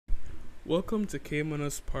Welcome to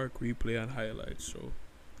Caymanas Park Replay and Highlights Show,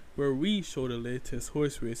 where we show the latest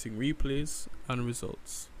horse racing replays and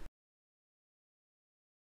results.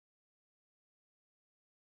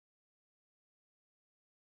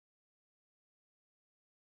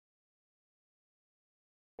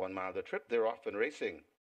 One mile the trip, they're off and racing.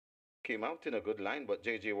 Came out in a good line, but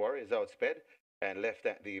JJ Warrior is outsped and left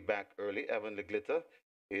at the back early. Evan the Glitter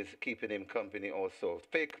is keeping him company also.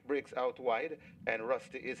 Fake breaks out wide, and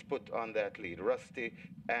Rusty is put on that lead. Rusty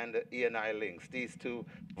and ENI Lynx, these two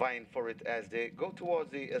vying for it as they go towards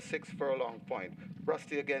the 6 furlong point.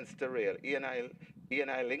 Rusty against the rail. ENI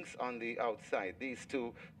Lynx on the outside. These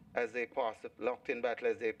two as they pass, locked in battle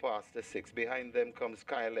as they pass the 6. Behind them comes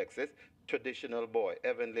Kai Alexis, traditional boy.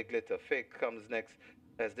 Evan the Glitter. Fake comes next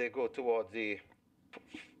as they go towards the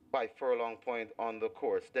 5 furlong point on the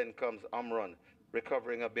course. Then comes Amron,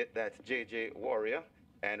 recovering a bit. That's JJ Warrior,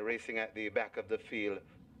 and racing at the back of the field,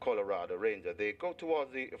 Colorado Ranger. They go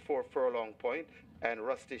towards the 4 furlong point, and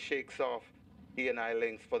Rusty shakes off ENI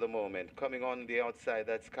Lynx for the moment. Coming on the outside,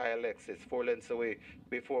 that's Kai Alexis, 4 lengths away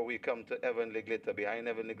before we come to Evan Glitter. Behind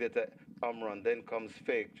Evan Glitter, Amron. Then comes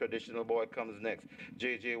Fake. Traditional Boy comes next.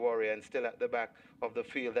 JJ Warrior, and still at the back of the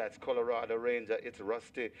field, that's Colorado Ranger. It's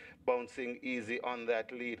Rusty bouncing easy on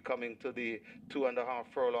that lead, coming to the 2.5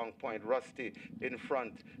 furlong point. Rusty in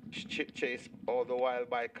front, chased all the while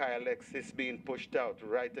by Kai Alexis, being pushed out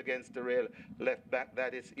right against the rail. Left back,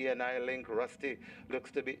 that is ENI Link. Rusty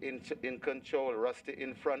looks to be in control. Rusty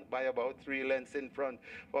in front by about 3 lengths in front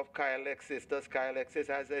of Kai Alexis. Does Kai Alexis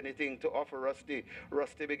has anything to offer Rusty?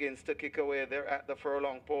 Rusty begins to kick away there at the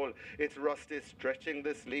furlong pole. It's Rusty stretching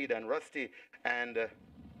this lead, and Rusty and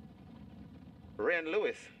Ryan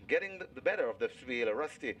Lewis getting the better of the field.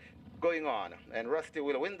 Rusty going on, and Rusty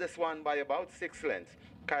will win this one by about 6 lengths.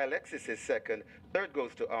 Kai Alexis is second, third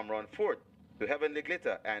goes to Amron, fourth to Heavenly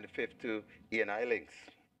Glitter, and fifth to ENI Lynx.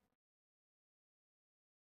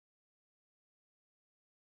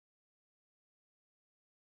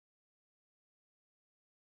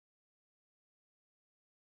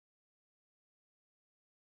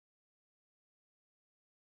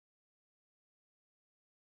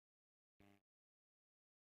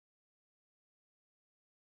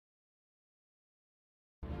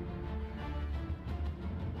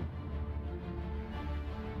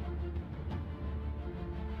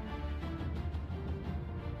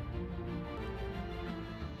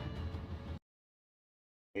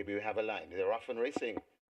 Maybe we have a line. They're off and racing.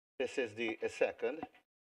 This is the second.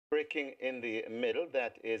 Breaking in the middle,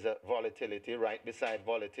 that is Volatility. Right beside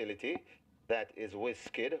Volatility, that is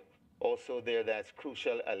Wizkid. Also there, that's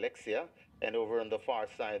Crucial Alexia. And over on the far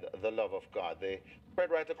side, the Love of God. They spread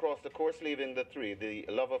right across the course, leaving the 3. The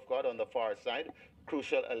Love of God on the far side,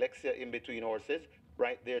 Crucial Alexia in between horses.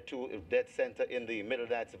 Right there, too, dead center in the middle,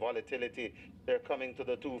 that's Volatility. They're coming to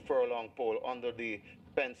the 2 furlong pole under the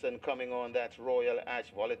fence, and coming on, that's Royal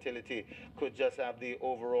Ash. Volatility could just have the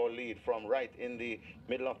overall lead from right in the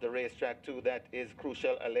middle of the racetrack, too. That is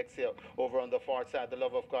Crucial Alexia. Over on the far side, the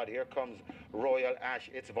Love of God. Here comes Royal Ash.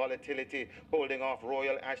 It's Volatility holding off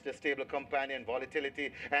Royal Ash, the stable companion.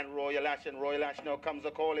 Volatility and Royal Ash, and Royal Ash now comes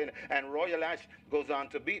a call in, and Royal Ash goes on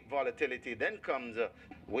to beat Volatility. Then comes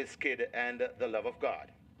Wizkid and the Love of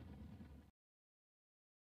God.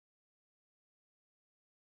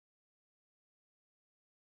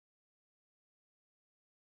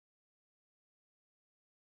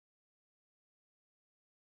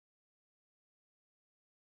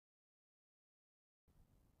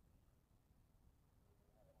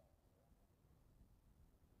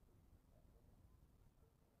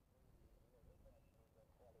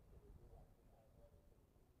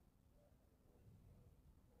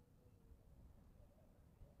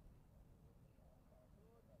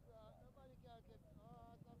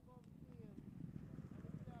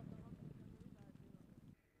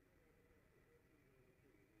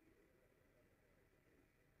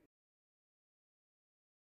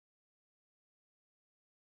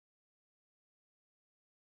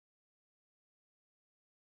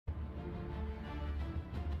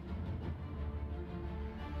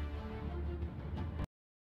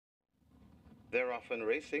 They're off and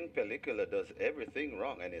racing. Pellicula does everything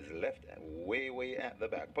wrong and is left way at the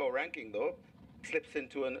back. Power Ranking, though, slips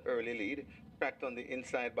into an early lead, tracked on the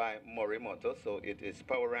inside by Morimoto, so it is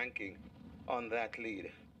Power Ranking on that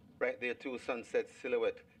lead. Right there, too, Sunset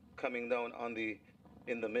Silhouette coming down on the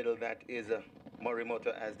in the middle. That is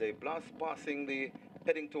Morimoto as they blast, passing the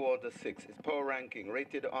heading toward the 6. It's Power Ranking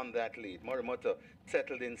rated on that lead. Morimoto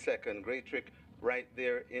settled in second. Great Trick right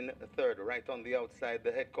there in third, right on the outside,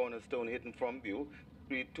 the head cornerstone hidden from view.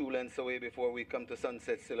 2 lengths away before we come to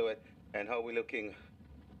Sunset Silhouette. And how we looking?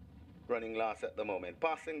 running last at the moment.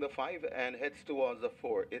 Passing the 5 and heads towards the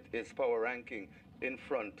 4. It is Power Ranking in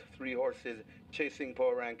front. 3 horses chasing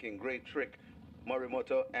Power Ranking. Great Trick,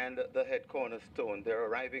 Morimoto, and the head Cornerstone. They're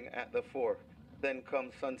arriving at the 4. Then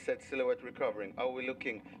comes Sunset Silhouette recovering. Are we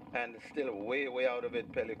looking? And still way out of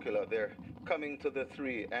it, Pellicula. They're coming to the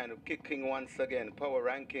 3 and kicking once again. Power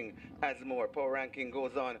Ranking has more. Power Ranking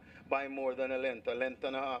goes on by more than a length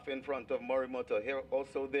and a half in front of Morimoto. Here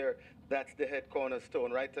also there, that's the head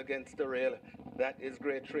Cornerstone right against the rail. That is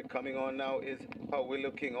Great Trick. Coming on now is How We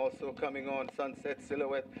Looking. Also coming on Sunset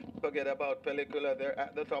Silhouette. Forget about Pellicula. They're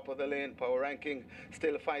at the top of the lane. Power Ranking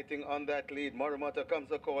still fighting on that lead. Morimoto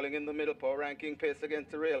comes a calling in the middle. Power Ranking pace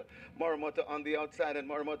against the rail. Morimoto on the outside, and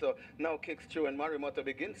Morimoto now kicks through, and Morimoto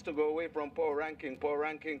begins to go away from Power Ranking. Power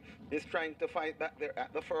Ranking is trying to fight back there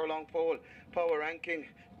at the furlong pole. Power Ranking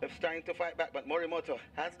is trying to fight back, but Morimoto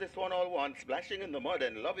has this one all won, splashing in the mud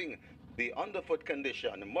and loving the underfoot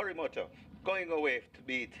condition. Morimoto going away to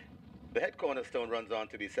beat the head Cornerstone, runs on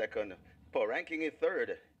to be second. Power Ranking in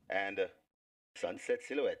third, and Sunset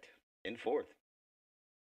Silhouette in fourth.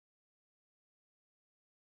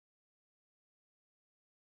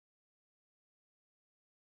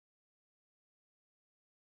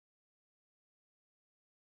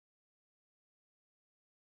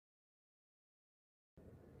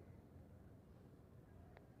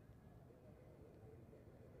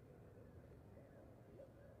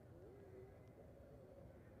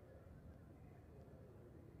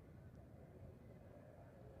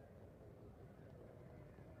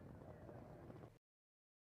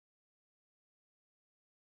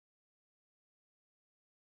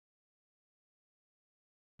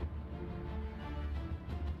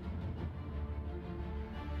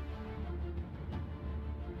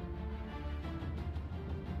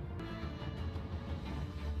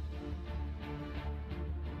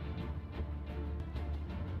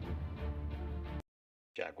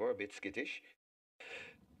 Jaguar a bit skittish,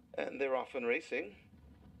 and they're off and racing.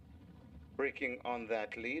 Breaking on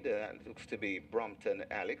that lead, looks to be Brompton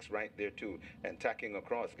Alex right there too, and tacking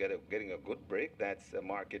across, getting a good break. That's a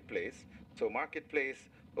Marketplace. So Marketplace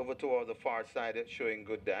over toward the far side, showing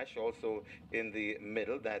good dash. Also in the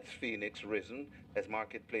middle, that's Phoenix Risen as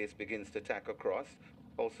Marketplace begins to tack across.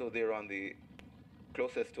 Also there on the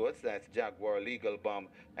closest to us, that's Jaguar, Legal Bomb,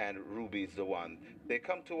 and Ruby's the one. They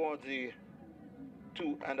come towards the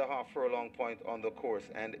 2.5 furlong point on the course,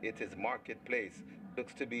 and it is Marketplace.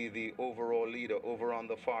 Looks to be the overall leader over on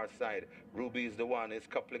the far side. Ruby's the one, is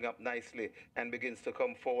coupling up nicely and begins to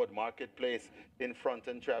come forward. Marketplace in front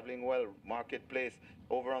and traveling well. Marketplace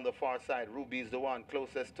over on the far side. Ruby's the one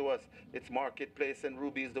closest to us. It's Marketplace and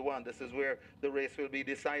Ruby's the one. This is where the race will be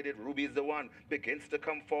decided. Ruby's the one begins to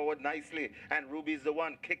come forward nicely, and Ruby's the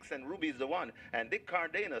one kicks, and Ruby's the one. And Dick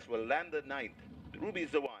Cardenas will land the ninth.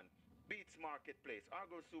 Ruby's the one beats Marketplace.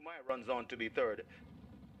 Argo Sumai runs on to be third.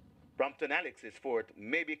 Brompton Alex is fourth.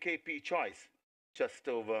 Maybe KP Choice just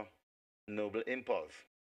over Noble Impulse.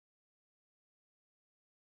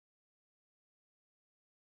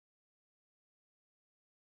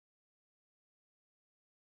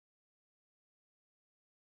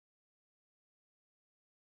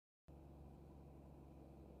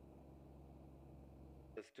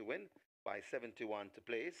 To win by 71 to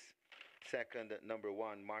place. Second, number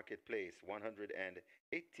one, Marketplace, $187.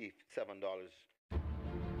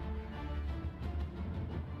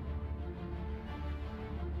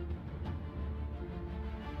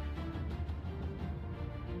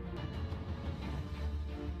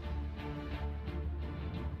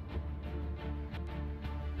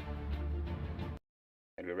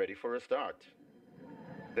 And we're ready for a start.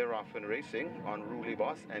 They're off and racing on Ruly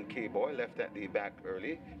Boss and K-Boy, left at the back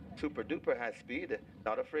early. Super Duper has speed,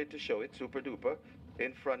 not afraid to show it. Super Duper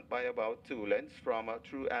in front by about 2 lengths from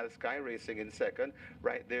True Al Sky racing in second.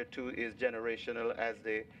 Right there too is Generational as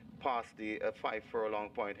they pass the 5 furlong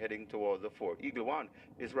point heading towards the 4. Eagle One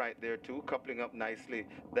is right there too, coupling up nicely.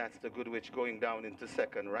 That's the Good Witch going down into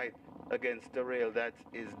second, right against the rail. That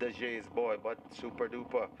is the Jay's Boy, but Super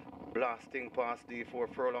Duper blasting past the 4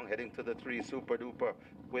 furlong, heading to the 3. Super Duper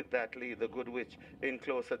with that lead. The Good Witch in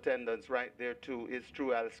close attendance right there too is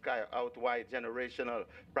True Al Sky, out wide Generational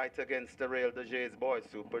right against the rail. The Jay's Boy.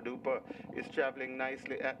 Super Duper is traveling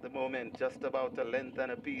nicely at the moment, just about a length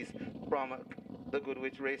and a piece from the Good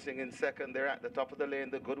Witch racing in second. They're at the top of the lane.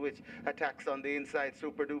 The Good Witch attacks on the inside.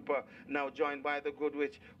 Super Duper now joined by the Good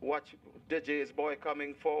Witch. Watch The Jays boy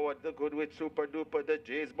coming forward. The Goodwitch Super Duper. The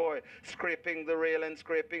Jays boy scraping the rail and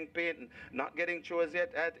scraping paint. Not getting through as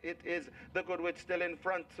yet. As it is the Goodwitch still in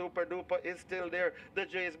front. Super Duper is still there. The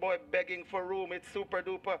Jays boy begging for room. It's Super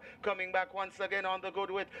Duper coming back once again on the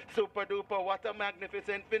Goodwitch. Super Duper. What a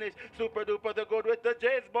magnificent finish. Super Duper the Goodwitch. The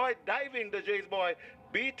Jays boy diving. The Jays boy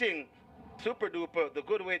beating Super Duper. The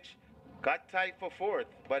Goodwitch got tight for fourth,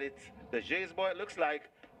 but it's the Jays boy. It looks like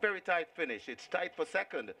very tight finish. It's tight for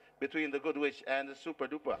second between the Goodwitch and the Super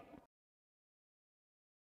Duper.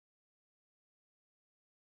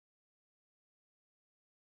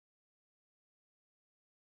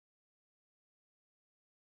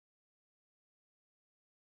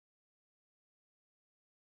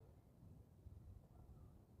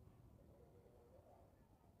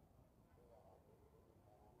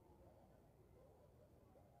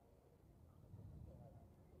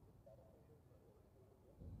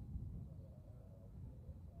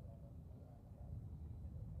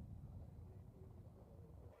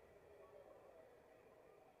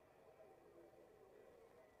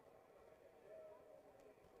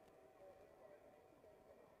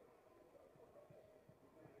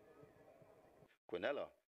 Quinella,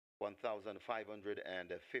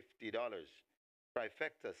 $1,550.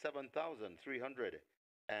 Trifecta,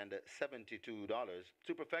 $7,372.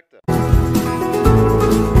 Superfecta.